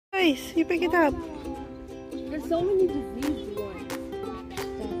Nice, you pick it up. There's so many diseased ones.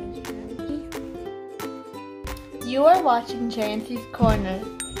 You are watching JnC's Corner.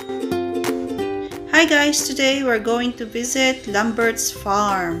 Hi guys, today we're going to visit LAMBERT'S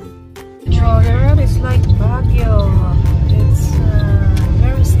farm. Oh, the road is like Baguio. It's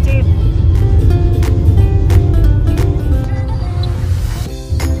very steep.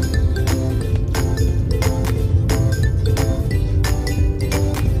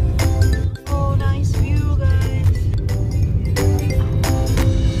 Oh, nice view, guys.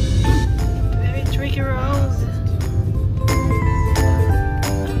 Very tricky road.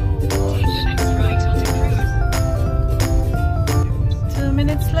 2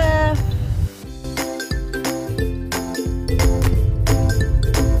 minutes left.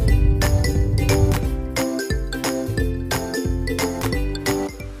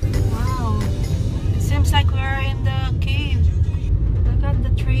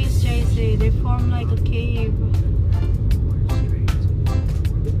 They form like a cave.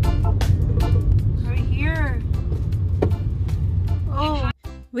 Right here. Oh.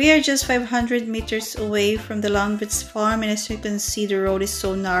 We are just 500 meters away from the LAMBERT'S farm, and as you can see, the road is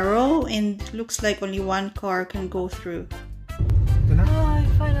so narrow and looks like only one car can go through. Oh,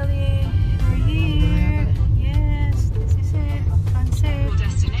 finally we're here. Yes, this is it. Sunset. Your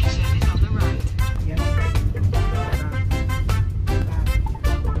destination is on the right.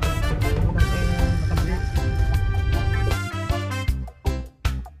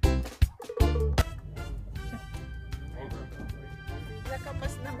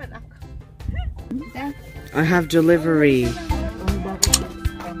 I have delivery.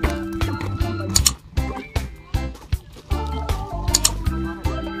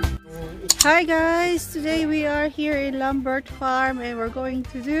 Hi guys, today we are here in LAMBERT farm and we're going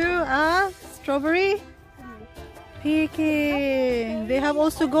to do a strawberry picking. They have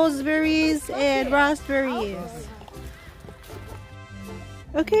also gooseberries and raspberries.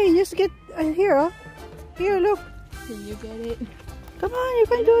 Okay, just get here. Oh. Here, look. Can you get it? Come on, you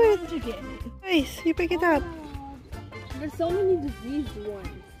can do it. You get it. Nice, you pick it up. There's so many diseased ones.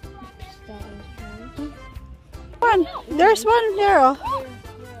 One, there's one there. Oh. I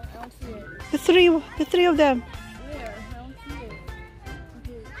don't see it. The three of them. Where? I don't see it.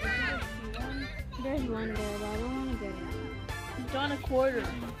 Okay, I didn't see one. There's one there, but I don't want to get it. It's on a quarter.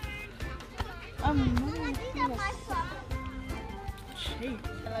 I'm not going to see shape.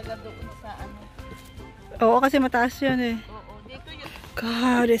 Talaga doon sa ano. Oo, kasi mataas yun eh.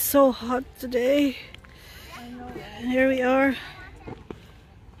 God, it's so hot today. Here we are.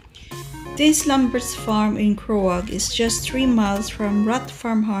 This LAMBERT'S farm in Croag is just 3 miles from Rat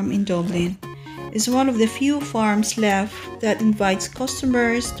Farm in Dublin. It's one of the few farms left that invites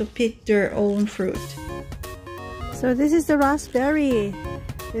customers to pick their own fruit. So this is the raspberry.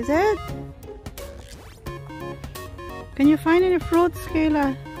 Is it? Can you find any fruits,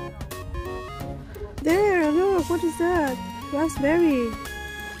 Kayla? There, look, what is that? Raspberry.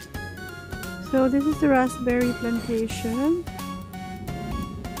 So this is the raspberry plantation.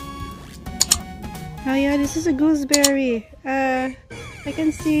 Oh yeah, this is a gooseberry. I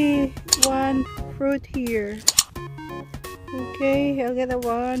can see one fruit here. Okay, I'll get that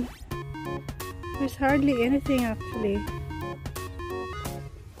one. There's hardly anything actually.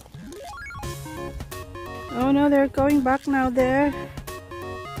 Oh no, they're going back now there.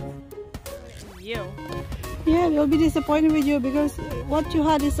 You. Yeah, they'll be disappointed with you because what you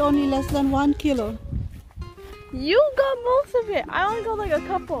had is only less than 1 kilo. You got most of it. I only got like a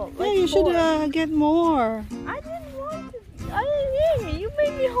couple. Yeah, like you should get more. I didn't want to. I didn't hear you. You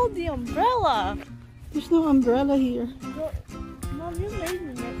made me hold the umbrella. There's no umbrella here. Mom, you made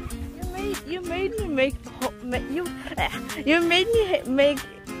me make. You made me make. You made me make. You made me.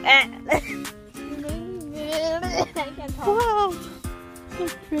 I can't talk. Wow, so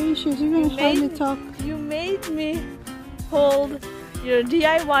gracious. You're gonna hardly talk. You made me hold your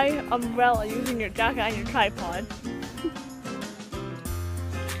DIY umbrella using your jacket and your tripod.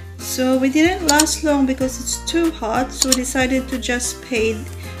 So we didn't last long because it's too hot, so we decided to just pay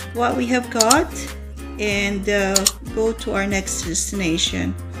what we have got and go to our next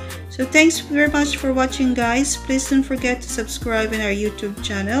destination. So thanks very much for watching, guys. Please don't forget to subscribe in our YouTube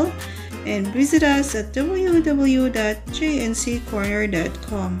channel and visit us at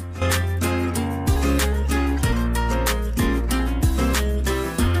www.jnccorner.com.